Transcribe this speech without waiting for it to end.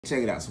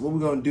Check it out. So what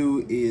we're gonna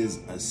do is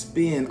a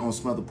spin on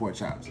smothered pork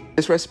chops.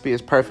 This recipe is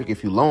perfect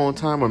if you're low on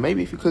time or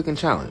maybe if you're cooking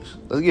challenge.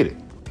 Let's get it.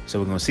 So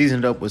we're gonna season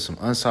it up with some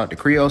unsalted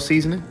Creole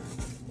seasoning.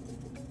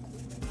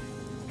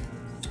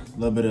 A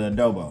little bit of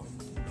adobo.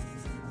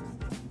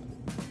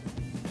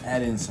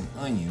 Add in some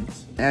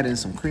onions. Add in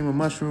some cream of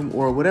mushroom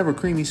or whatever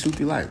creamy soup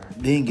you like.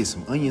 Then get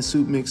some onion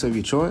soup mix of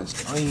your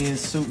choice. Onion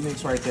soup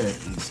mix right there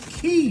is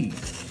key.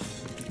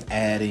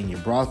 Add in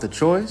your broth of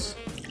choice.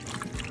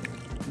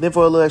 Then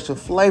for a little extra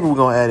flavor, we're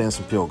gonna add in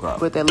some peel garlic.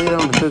 Put that lid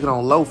on and cook it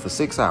on low for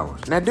 6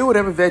 hours. Now do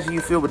whatever veggie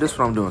you feel, but this is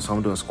what I'm doing. So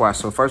I'm doing squash.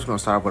 So first we're gonna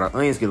start with our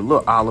onions, get a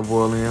little olive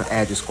oil in,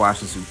 add your squash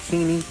and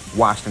zucchini,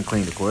 washed and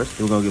cleaned of course.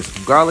 Then we're gonna get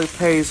some garlic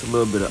paste, a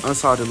little bit of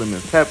unsalted lemon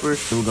and pepper.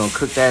 Then we're gonna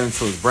cook that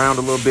until it's browned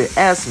a little bit.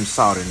 Add some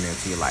salt in there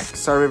to your liking.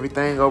 Serve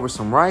everything over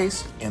some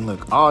rice and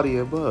look, all the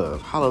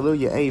above.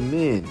 Hallelujah,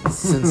 amen.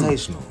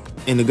 Sensational.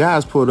 And the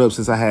guys pulled up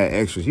since I had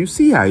extras. You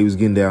see how he was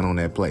getting down on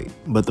that plate.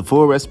 But the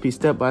full recipe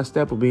step by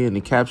step will be in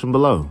the caption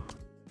below.